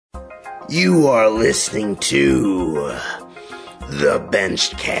You are listening to the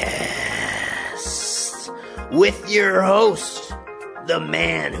Benchcast with your host, the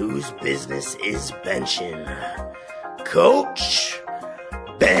man whose business is benching, Coach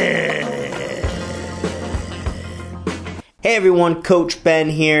Ben. Hey everyone, Coach Ben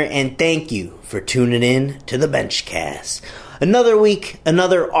here, and thank you for tuning in to the Benchcast. Another week,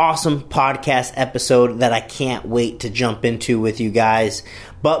 another awesome podcast episode that I can't wait to jump into with you guys.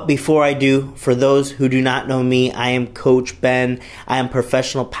 But before I do, for those who do not know me, I am Coach Ben. I am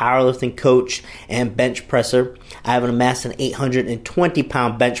professional powerlifting coach and bench presser. I have amassed an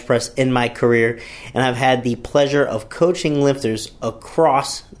 820-pound bench press in my career, and I've had the pleasure of coaching lifters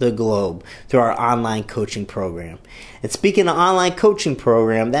across the globe through our online coaching program. And speaking of online coaching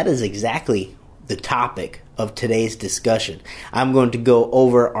program, that is exactly the topic of today's discussion. I'm going to go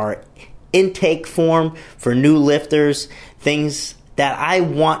over our intake form for new lifters, things that I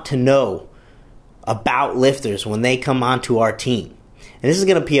want to know about lifters when they come onto our team. And this is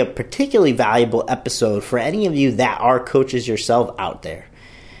going to be a particularly valuable episode for any of you that are coaches yourself out there.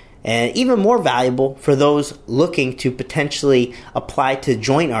 And even more valuable for those looking to potentially apply to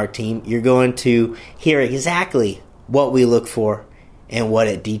join our team. You're going to hear exactly what we look for and what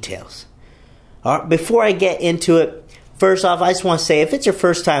it details. All right, before I get into it, first off, I just want to say, if it's your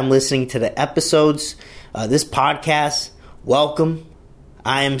first time listening to the episodes, this podcast, welcome.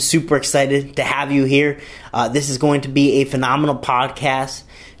 I am super excited to have you here. This is going to be a phenomenal podcast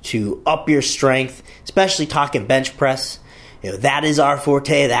to up your strength, especially talking bench press. You know, that is our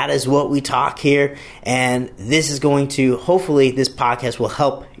forte. That is what we talk here. And this is going to, hopefully, this podcast will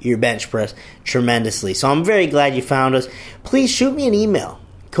help your bench press tremendously. So I'm very glad you found us. Please shoot me an email.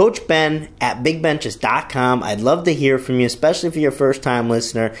 CoachBen@BigBenches.com. I'd love to hear from you, especially if you're a first-time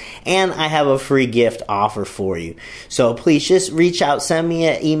listener, and I have a free gift offer for you. So please just reach out, send me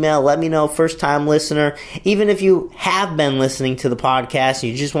an email, let me know, first-time listener. Even if you have been listening to the podcast,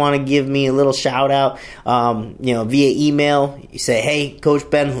 you just want to give me a little shout-out, via email. You say, hey, Coach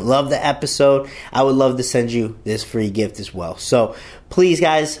Ben, love the episode. I would love to send you this free gift as well. So please,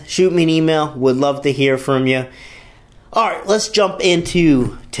 guys, shoot me an email. Would love to hear from you. All right, let's jump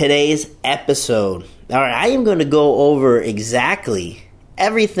into today's episode. All right, I am going to go over exactly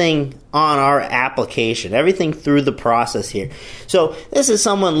everything on our application, everything through the process here. So this is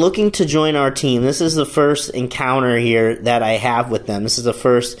someone looking to join our team. This is the first encounter here that I have with them. This is the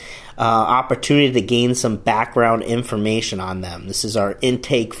first opportunity to gain some background information on them. This is our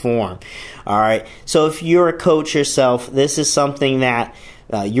intake form. All right, so if you're a coach yourself, this is something that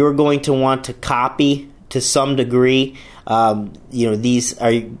you're going to want to copy to some degree. These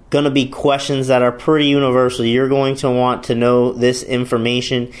are going to be questions that are pretty universal. You're going to want to know this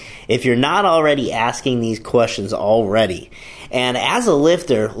information if you're not already asking these questions already. And as a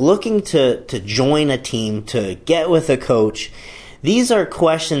lifter looking to join a team, to get with a coach, these are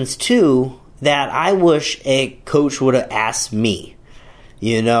questions too that I wish a coach would have asked me.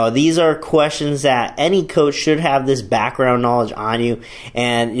 You know, these are questions that any coach should have this background knowledge on you.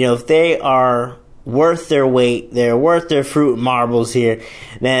 And, if they are worth their weight, they're worth their fruit and marbles here,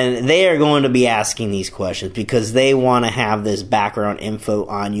 then they are going to be asking these questions because they want to have this background info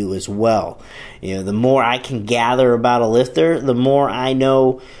on you as well. The more I can gather about a lifter, the more I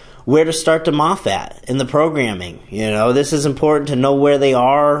know where to start them off at in the programming. This is important to know where they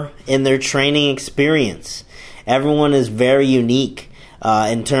are in their training experience. Everyone is very unique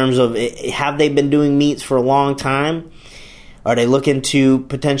in terms of, have they been doing meets for a long time? Are they looking to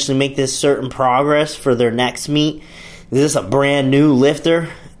potentially make this certain progress for their next meet? Is this a brand new lifter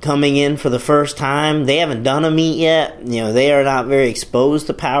coming in for the first time? They haven't done a meet yet. They are not very exposed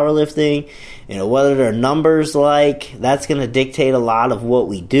to powerlifting. What are their numbers like? That's going to dictate a lot of what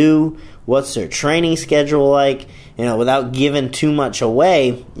we do. What's their training schedule like? Without giving too much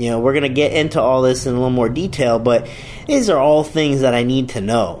away, we're going to get into all this in a little more detail, but these are all things that I need to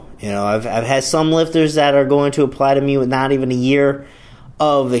know. I've had some lifters that are going to apply to me with not even a year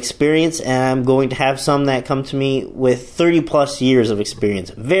of experience, and I'm going to have some that come to me with 30 plus years of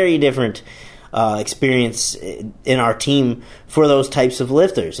experience. Very different experience in our team for those types of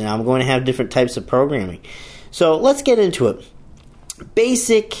lifters, and I'm going to have different types of programming. So let's get into it.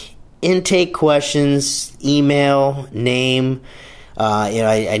 Basic intake questions: email, name.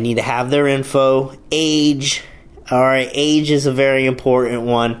 I need to have their info, age. All right, age is a very important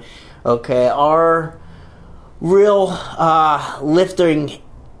one. Okay, our real lifting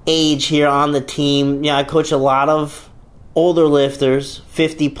age here on the team. I coach a lot of older lifters,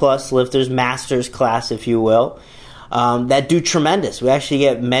 50-plus lifters, master's class, if you will, that do tremendous. We actually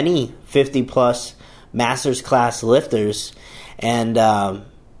get many 50-plus master's class lifters, and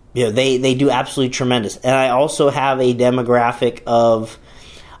they do absolutely tremendous. And I also have a demographic of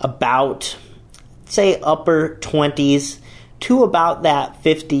about, say, upper 20s to about that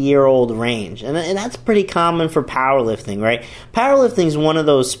 50-year-old range. And that's pretty common for powerlifting, right? Powerlifting is one of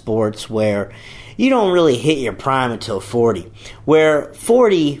those sports where you don't really hit your prime until 40, where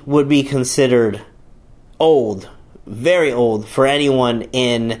 40 would be considered old, very old for anyone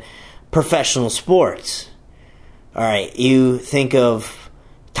in professional sports. All right, you think of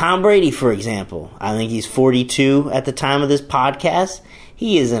Tom Brady, for example. I think he's 42 at the time of this podcast.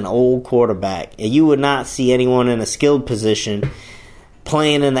 He is an old quarterback. You would not see anyone in a skilled position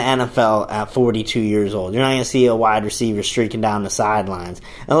playing in the NFL at 42 years old. You're not going to see a wide receiver streaking down the sidelines,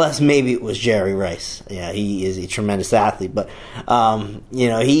 unless maybe it was Jerry Rice. Yeah, he is a tremendous athlete. But,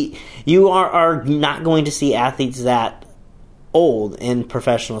 you are not going to see athletes that old in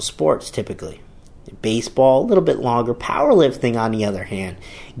professional sports typically. Baseball, a little bit longer. Powerlifting, on the other hand,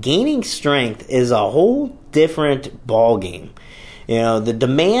 gaining strength is a whole different ball game. The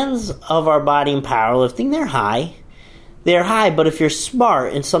demands of our body in powerlifting, they're high. They're high, but if you're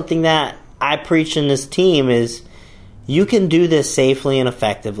smart, and something that I preach in this team is you can do this safely and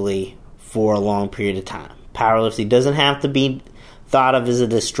effectively for a long period of time. Powerlifting doesn't have to be thought of as a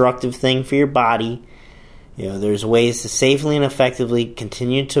destructive thing for your body. There's ways to safely and effectively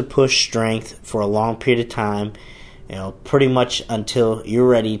continue to push strength for a long period of time, pretty much until you're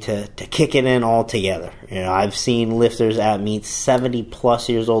ready to kick it in altogether. I've seen lifters at meets 70 plus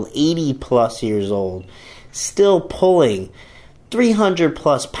years old, 80 plus years old, still pulling 300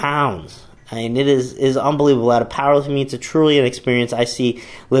 plus pounds. I mean, it is unbelievable. At a powerlifting meet, it's truly an experience. I see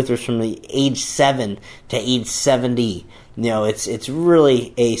lifters from the age 7 to age 70. It's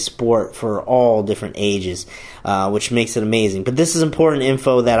really a sport for all different ages, which makes it amazing. But this is important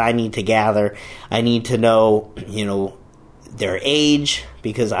info that I need to gather. I need to know, their age,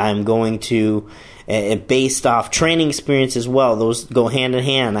 because I'm going to, based off training experience as well. Those go hand in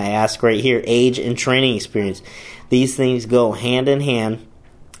hand. I ask right here, age and training experience. These things go hand in hand,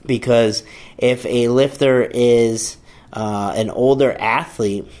 because if a lifter is an older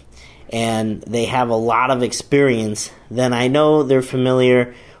athlete and they have a lot of experience, then I know they're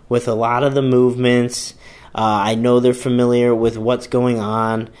familiar with a lot of the movements. I know they're familiar with what's going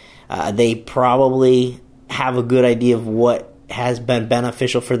on. They probably have a good idea of what has been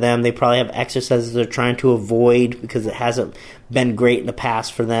beneficial for them. They probably have exercises they're trying to avoid because it hasn't been great in the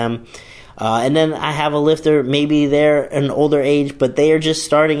past for them. And then I have a lifter, maybe they're an older age, but they are just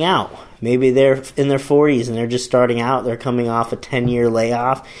starting out. Maybe they're in their 40s and they're just starting out. They're coming off a 10-year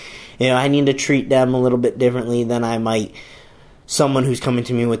layoff. I need to treat them a little bit differently than I might someone who's coming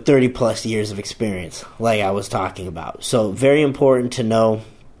to me with 30 plus years of experience, like I was talking about. So very important to know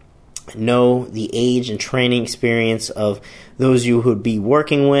the age and training experience of those you would be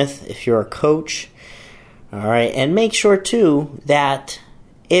working with if you're a coach. All right, and make sure too that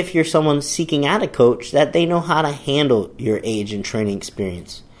if you're someone seeking out a coach, that they know how to handle your age and training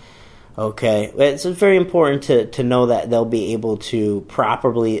experience. Okay, it's very important to know that they'll be able to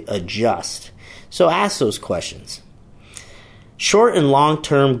properly adjust. So ask those questions. Short and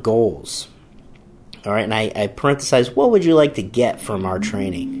long-term goals. All right, and I parenthesize, what would you like to get from our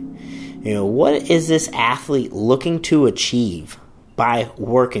training? What is this athlete looking to achieve by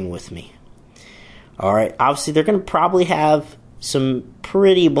working with me? All right, obviously they're going to probably have some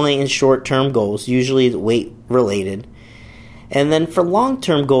pretty blatant short-term goals, usually weight-related. And then for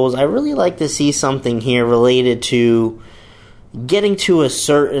long-term goals, I really like to see something here related to getting to a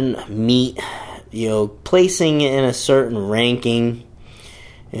certain meet, placing in a certain ranking,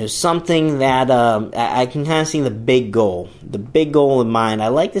 something that I can kind of see the big goal in mind. I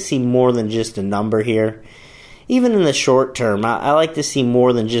like to see more than just a number here. Even in the short term, I like to see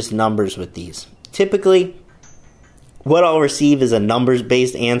more than just numbers with these. Typically, what I'll receive is a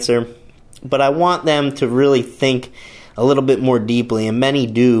numbers-based answer, but I want them to really think a little bit more deeply, and many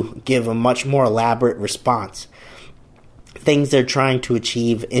do give a much more elaborate response. Things they're trying to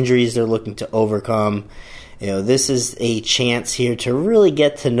achieve, injuries they're looking to overcome. This is a chance here to really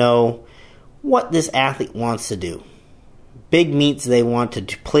get to know what this athlete wants to do. Big meets they want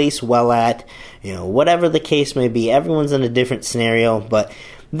to place well at, whatever the case may be. Everyone's in a different scenario, but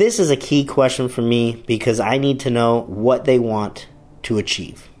this is a key question for me because I need to know what they want to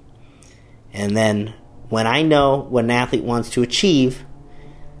achieve. And then when I know what an athlete wants to achieve,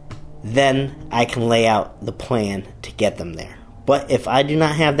 then I can lay out the plan to get them there. But if I do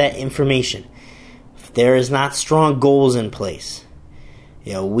not have that information, if there is not strong goals in place,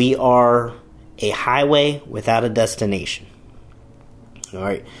 we are a highway without a destination. All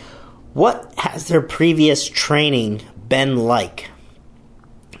right. What has their previous training been like?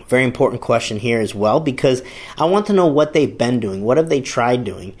 Very important question here as well, because I want to know what they've been doing. What have they tried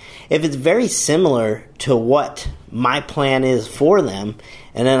doing? If it's very similar to what my plan is for them,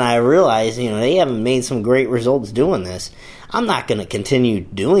 and then I realize, they haven't made some great results doing this, I'm not going to continue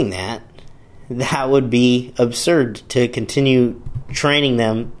doing that. That would be absurd to continue training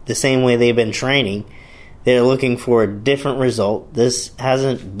them the same way they've been training. They're looking for a different result. This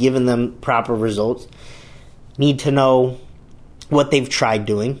hasn't given them proper results. Need to know what they've tried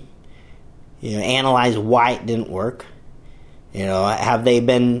doing. Analyze why it didn't work. Have they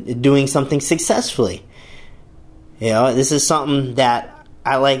been doing something successfully? This is something that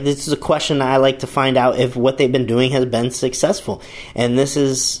I like. This is a question I like to find out if what they've been doing has been successful. And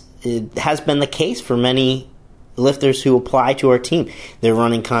it has been the case for many lifters who apply to our team. They're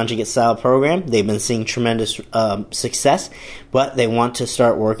running conjugate style program. They've been seeing tremendous success, but they want to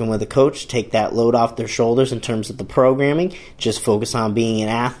start working with a coach, take that load off their shoulders in terms of the programming, just focus on being an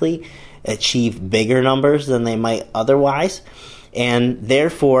athlete, achieve bigger numbers than they might otherwise. And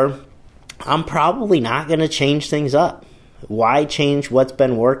therefore, I'm probably not going to change things up. Why change what's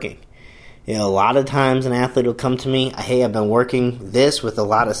been working? A lot of times an athlete will come to me, hey, I've been working this with a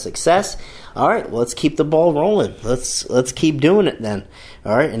lot of success. All right, well, let's keep the ball rolling. Let's keep doing it then.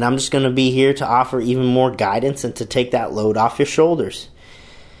 All right, and I'm just going to be here to offer even more guidance and to take that load off your shoulders.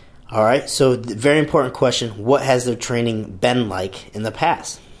 All right, so very important question, what has their training been like in the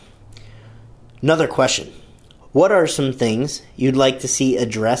past? Another question, what are some things you'd like to see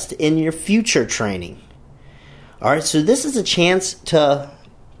addressed in your future training? All right, so this is a chance to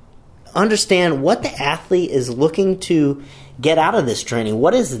understand what the athlete is looking to get out of this training.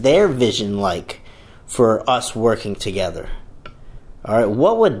 What is their vision like for us working together? All right,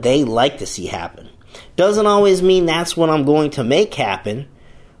 what would they like to see happen? Doesn't always mean that's what I'm going to make happen,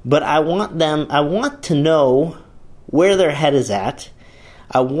 but I want to know where their head is at.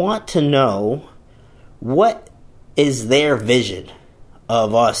 I want to know what is their vision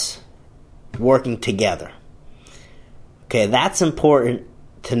of us working together. Okay, that's important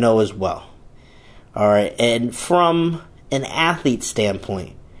to know as well. All right, and from an athlete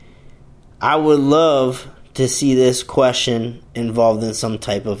standpoint, I would love to see this question involved in some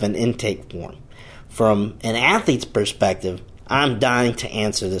type of an intake form. From an athlete's perspective, I'm dying to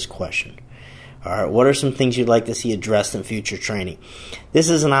answer this question. All right, what are some things you'd like to see addressed in future training? This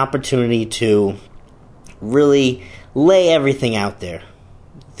is an opportunity to really lay everything out there.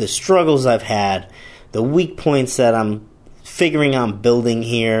 The struggles I've had, the weak points that I'm figuring on building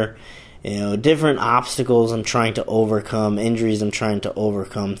here, different obstacles I'm trying to overcome, injuries I'm trying to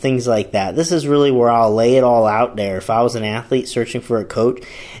overcome, things like that. This is really where I'll lay it all out there. If I was an athlete searching for a coach,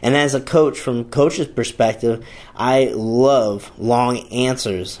 and as a coach, from coach's perspective, I love long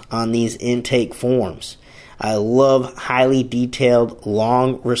answers on these intake forms. I love highly detailed,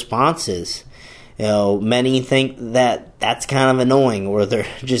 long responses. Many think that that's kind of annoying, or they're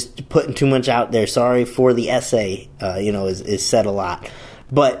just putting too much out there. Sorry for the essay, is said a lot.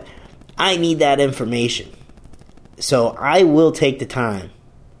 But I need that information. So I will take the time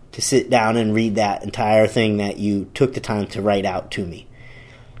to sit down and read that entire thing that you took the time to write out to me.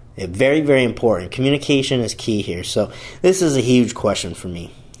 Very, very important. Communication is key here. So this is a huge question for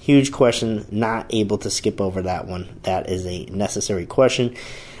me. Huge question, not able to skip over that one. That is a necessary question.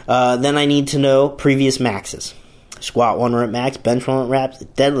 Then I need to know previous maxes. Squat 1 rep max, bench 1 rep reps,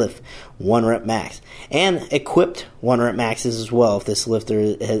 deadlift 1 rep max. And equipped 1 rep maxes as well if this lifter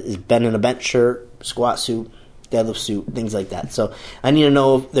has been in a bench shirt, squat suit, deadlift suit, things like that. So I need to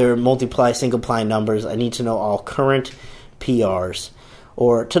know if they're multiply, single ply numbers. I need to know all current PRs,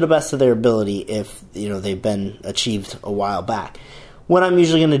 or to the best of their ability if they've been achieved a while back. What I'm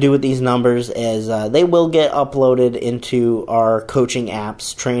usually going to do with these numbers is they will get uploaded into our coaching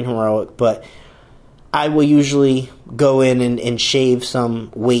apps, Train Heroic, but I will usually go in and shave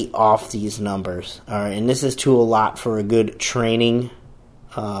some weight off these numbers. All right, and this is to allot for a good training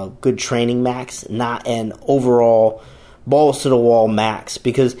max, not an overall balls to the wall max.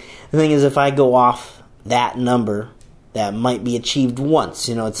 Because the thing is, if I go off that number, that might be achieved once.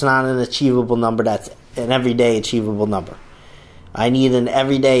 It's not an achievable number. That's an everyday achievable number. I need an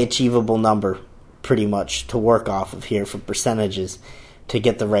everyday achievable number pretty much to work off of here for percentages to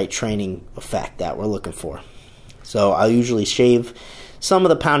get the right training effect that we're looking for. So I'll usually shave some of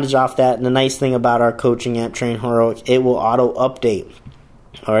the poundage off that. And the nice thing about our coaching app, Train Heroic, it will auto-update.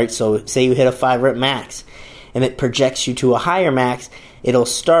 All right, so say you hit a 5 rep max and it projects you to a higher max, it'll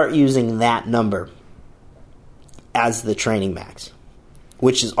start using that number as the training max,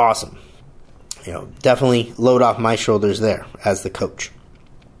 which is awesome. Definitely load off my shoulders there as the coach.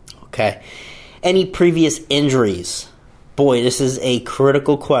 Okay. Any previous injuries boy, this is a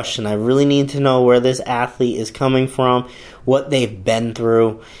critical question. I really need to know where this athlete is coming from, what they've been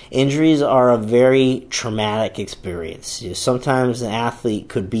through. Injuries are a very traumatic experience. Sometimes an athlete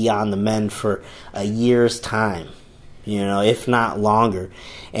could be on the mend for a year's time, if not longer.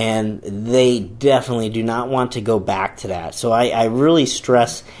 And they definitely do not want to go back to that. So I really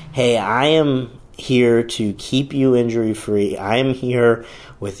stress, hey, I am here to keep you injury-free. I am here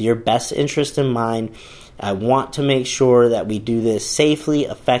with your best interest in mind. I want to make sure that we do this safely,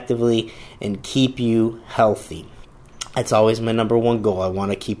 effectively, and keep you healthy. That's always my number one goal. I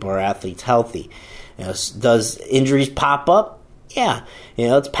want to keep our athletes healthy. Does injuries pop up? Yeah.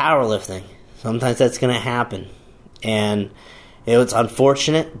 It's powerlifting. Sometimes that's going to happen. And it's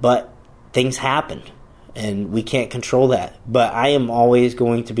unfortunate, but things happen. And we can't control that. But I am always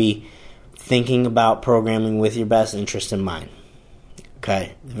going to be thinking about programming with your best interest in mind.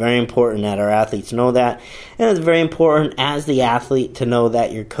 Okay, it's very important that our athletes know that, and it's very important as the athlete to know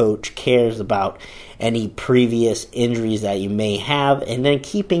that your coach cares about any previous injuries that you may have, and then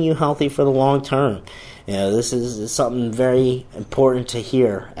keeping you healthy for the long term. This is something very important to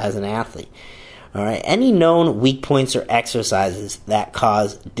hear as an athlete. All right, any known weak points or exercises that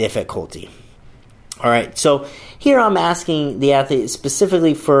cause difficulty. All right, so here I'm asking the athlete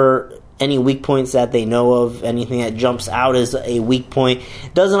specifically for any weak points that they know of, anything that jumps out as a weak point.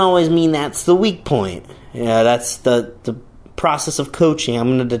 Doesn't always mean that's the weak point. That's the process of coaching. I'm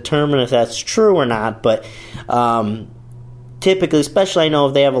going to determine if that's true or not, but typically, especially I know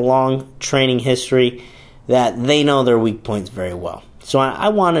if they have a long training history, that they know their weak points very well. So I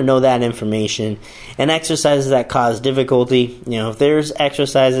want to know that information. And exercises that cause difficulty, if there's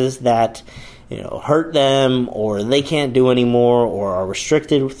exercises that hurt them, or they can't do anymore, or are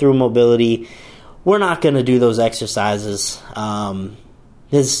restricted through mobility, we're not going to do those exercises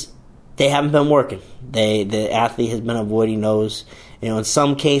because they haven't been working. The athlete has been avoiding those. In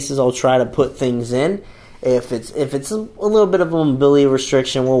some cases, I'll try to put things in. If it's a little bit of a mobility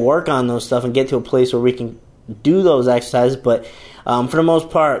restriction, we'll work on those stuff and get to a place where we can do those exercises. But for the most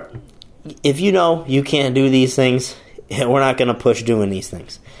part, if you can't do these things, we're not going to push doing these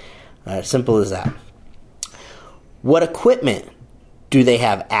things. Simple as that. What equipment do they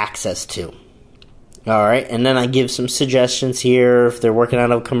have access to? All right, and then I give some suggestions here. If they're working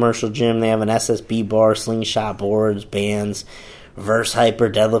out of a commercial gym, they have an SSB bar, slingshot boards, bands, reverse hyper,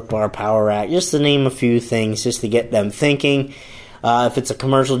 deadlift bar, power rack, just to name a few things just to get them thinking. If it's a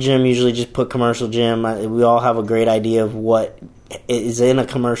commercial gym, usually just put commercial gym. We all have a great idea of what is in a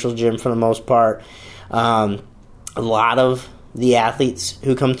commercial gym for the most part. A lot of the athletes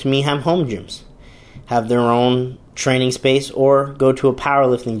who come to me have home gyms, have their own training space, or go to a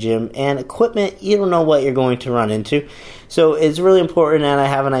powerlifting gym. And equipment, you don't know what you're going to run into. So it's really important that I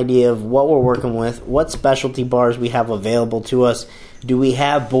have an idea of what we're working with, what specialty bars we have available to us. Do we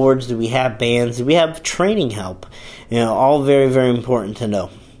have boards? Do we have bands? Do we have training help? All very, very important to know.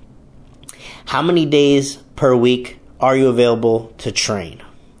 How many days per week are you available to train?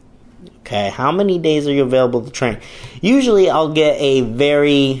 Okay, how many days are you available to train? Usually I'll get a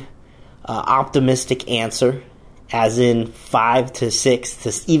very optimistic answer, as in 5 to 6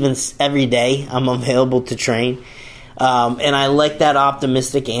 to even every day I'm available to train. And I like that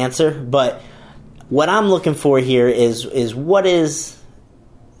optimistic answer, but what I'm looking for here is what is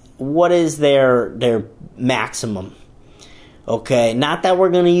their maximum. Okay, not that we're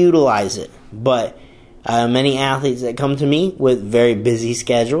going to utilize it, but many athletes that come to me with very busy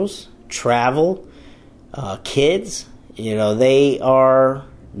schedules, travel, kids, they are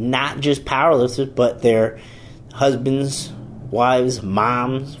not just powerlifters, but they're husbands, wives,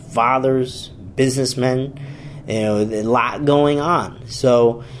 moms, fathers, businessmen, a lot going on.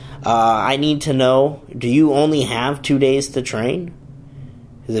 So I need to know, do you only have 2 days to train?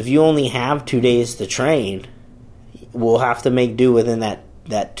 Because if you only have 2 days to train, we'll have to make do within that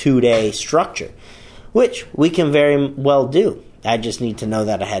 2-day structure, which we can very well do. I just need to know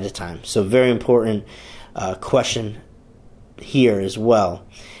that ahead of time. So very important question here as well.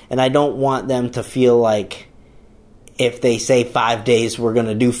 And I don't want them to feel like if they say 5 days, we're going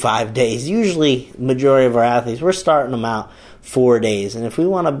to do 5 days. Usually, majority of our athletes, we're starting them out 4 days. And if we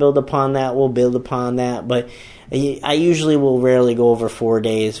want to build upon that, we'll build upon that. But I usually will rarely go over 4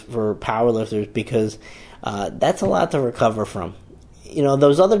 days for powerlifters because that's a lot to recover from.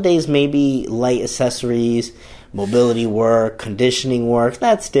 Those other days may be light accessories, mobility work, conditioning work.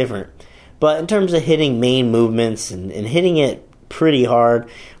 That's different. But in terms of hitting main movements and hitting it pretty hard,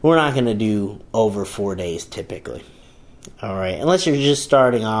 we're not going to do over 4 days typically. All right, unless you're just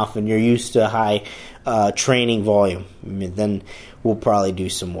starting off and you're used to high training volume, then we'll probably do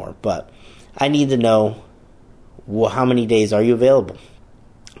some more. But I need to know well, how many days are you available?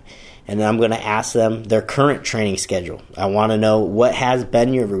 And then I'm going to ask them their current training schedule. I want to know what has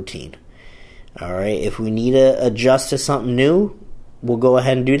been your routine. All right, if we need to adjust to something new, we'll go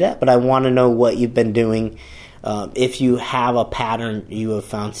ahead and do that. But I want to know what you've been doing. If you have a pattern you have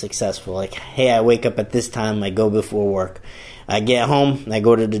found successful, like, hey, I wake up at this time, I go before work. I get home, I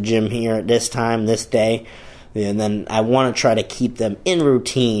go to the gym here at this time, this day. And then I want to try to keep them in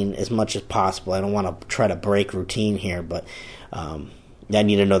routine as much as possible. I don't want to try to break routine here, but I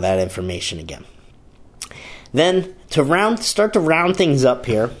need to know that information again. Then to start to round things up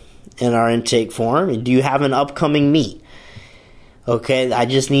here in our intake form, do you have an upcoming meet? Okay, I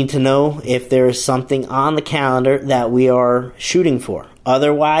just need to know if there is something on the calendar that we are shooting for.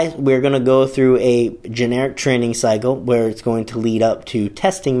 Otherwise, we're going to go through a generic training cycle where it's going to lead up to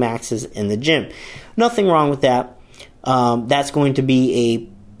testing maxes in the gym. Nothing wrong with that. That's going to be a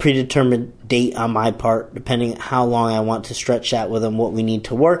predetermined date on my part, depending on how long I want to stretch that with them, what we need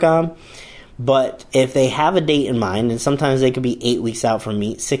to work on. But if they have a date in mind, and sometimes they could be 8 weeks out from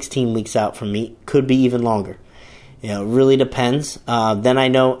meet, 16 weeks out from meet, could be even longer. It really depends. Then I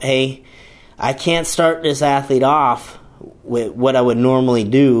know, hey, I can't start this athlete off with what I would normally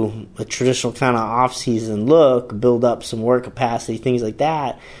do, a traditional kind of off-season look, build up some work capacity, things like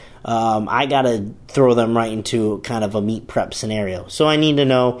that. I got to throw them right into kind of a meet prep scenario. So I need to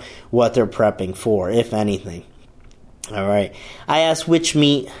know what they're prepping for, if anything. All right. I asked which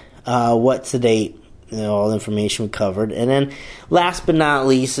meet, what's the date, all the information we covered. And then last but not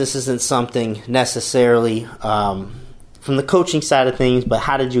least, this isn't something necessarily from the coaching side of things, but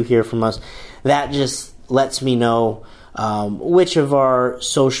how did you hear from us? That just lets me know which of our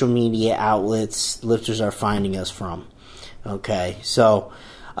social media outlets lifters are finding us from. Okay, so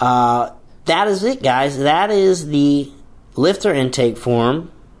that is it, guys. That is the lifter intake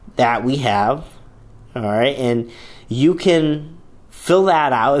form that we have. All right, and you can fill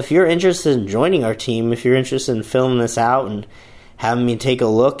that out. If you're interested in joining our team, if you're interested in filling this out and having me take a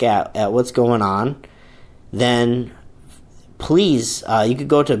look at what's going on, then please, you could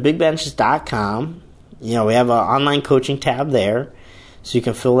go to bigbenches.com. We have an online coaching tab there, so you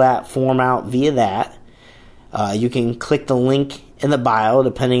can fill that form out via that. You can click the link in the bio,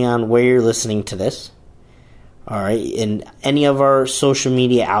 depending on where you're listening to this. All right, in any of our social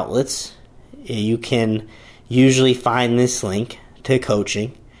media outlets, you can usually find this link to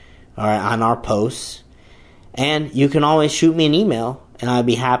coaching, all right, on our posts. And you can always shoot me an email, and I'd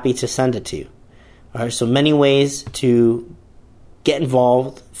be happy to send it to you. All right, so many ways to get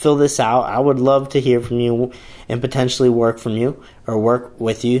involved, fill this out. I would love to hear from you and potentially work from you or work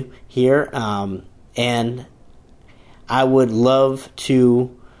with you here. And I would love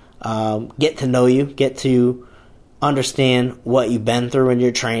to get to know you, get to understand what you've been through in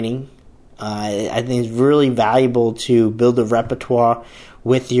your training. I think it's really valuable to build a repertoire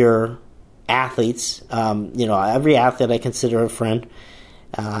with your athletes. Every athlete I consider a friend,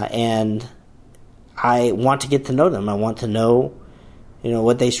 and I want to get to know them. I want to know,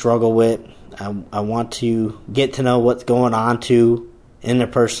 what they struggle with. I want to get to know what's going on in their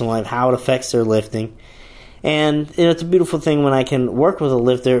personal life, how it affects their lifting. And it's a beautiful thing when I can work with a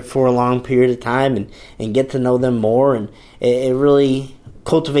lifter for a long period of time and get to know them more, and it really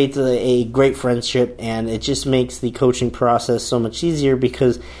cultivates a great friendship, and it just makes the coaching process so much easier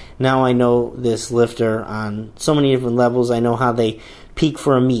because now I know this lifter on so many different levels. I know how they peak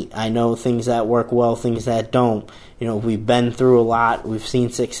for a meet. I know things that work well, things that don't. We've been through a lot. We've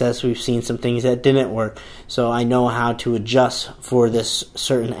seen success. We've seen some things that didn't work. So I know how to adjust for this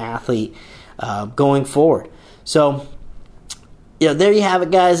certain athlete going forward. So, there you have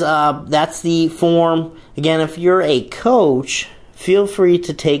it, guys. That's the form. Again, if you're a coach, feel free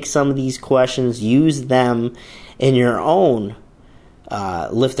to take some of these questions, use them in your own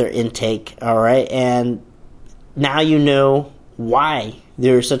lifter intake, all right? And now you know why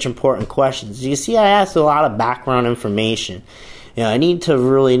they're such important questions. You see, I asked a lot of background information. I need to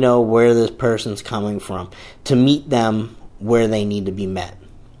really know where this person's coming from to meet them where they need to be met.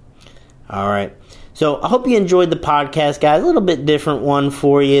 All right. So I hope you enjoyed the podcast, guys. A little bit different one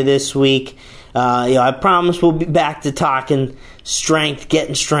for you this week. I promise we'll be back to talking strength,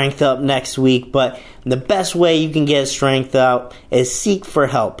 getting strength up next week. But the best way you can get strength out is seek for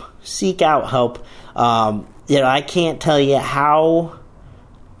help. Seek out help. I can't tell you how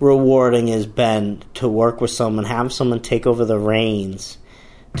rewarding it has been to work with someone, have someone take over the reins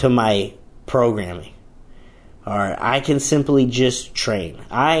to my programming. All right, I can simply just train.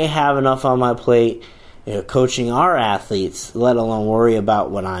 I have enough on my plate, coaching our athletes, let alone worry about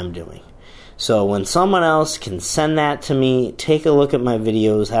what I'm doing. So when someone else can send that to me, take a look at my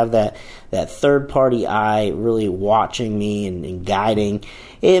videos, have that third-party eye really watching me and guiding,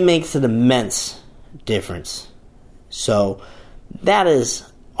 it makes an immense difference. So that is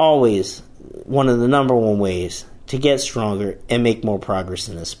always one of the number one ways to get stronger and make more progress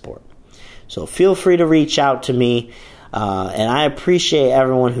in this sport. So feel free to reach out to me, and I appreciate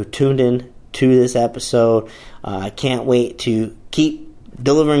everyone who tuned in to this episode. I can't wait to keep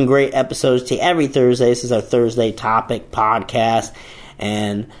delivering great episodes to you every Thursday. This is our Thursday Topic podcast,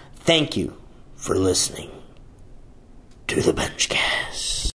 and thank you for listening to the Benchcast.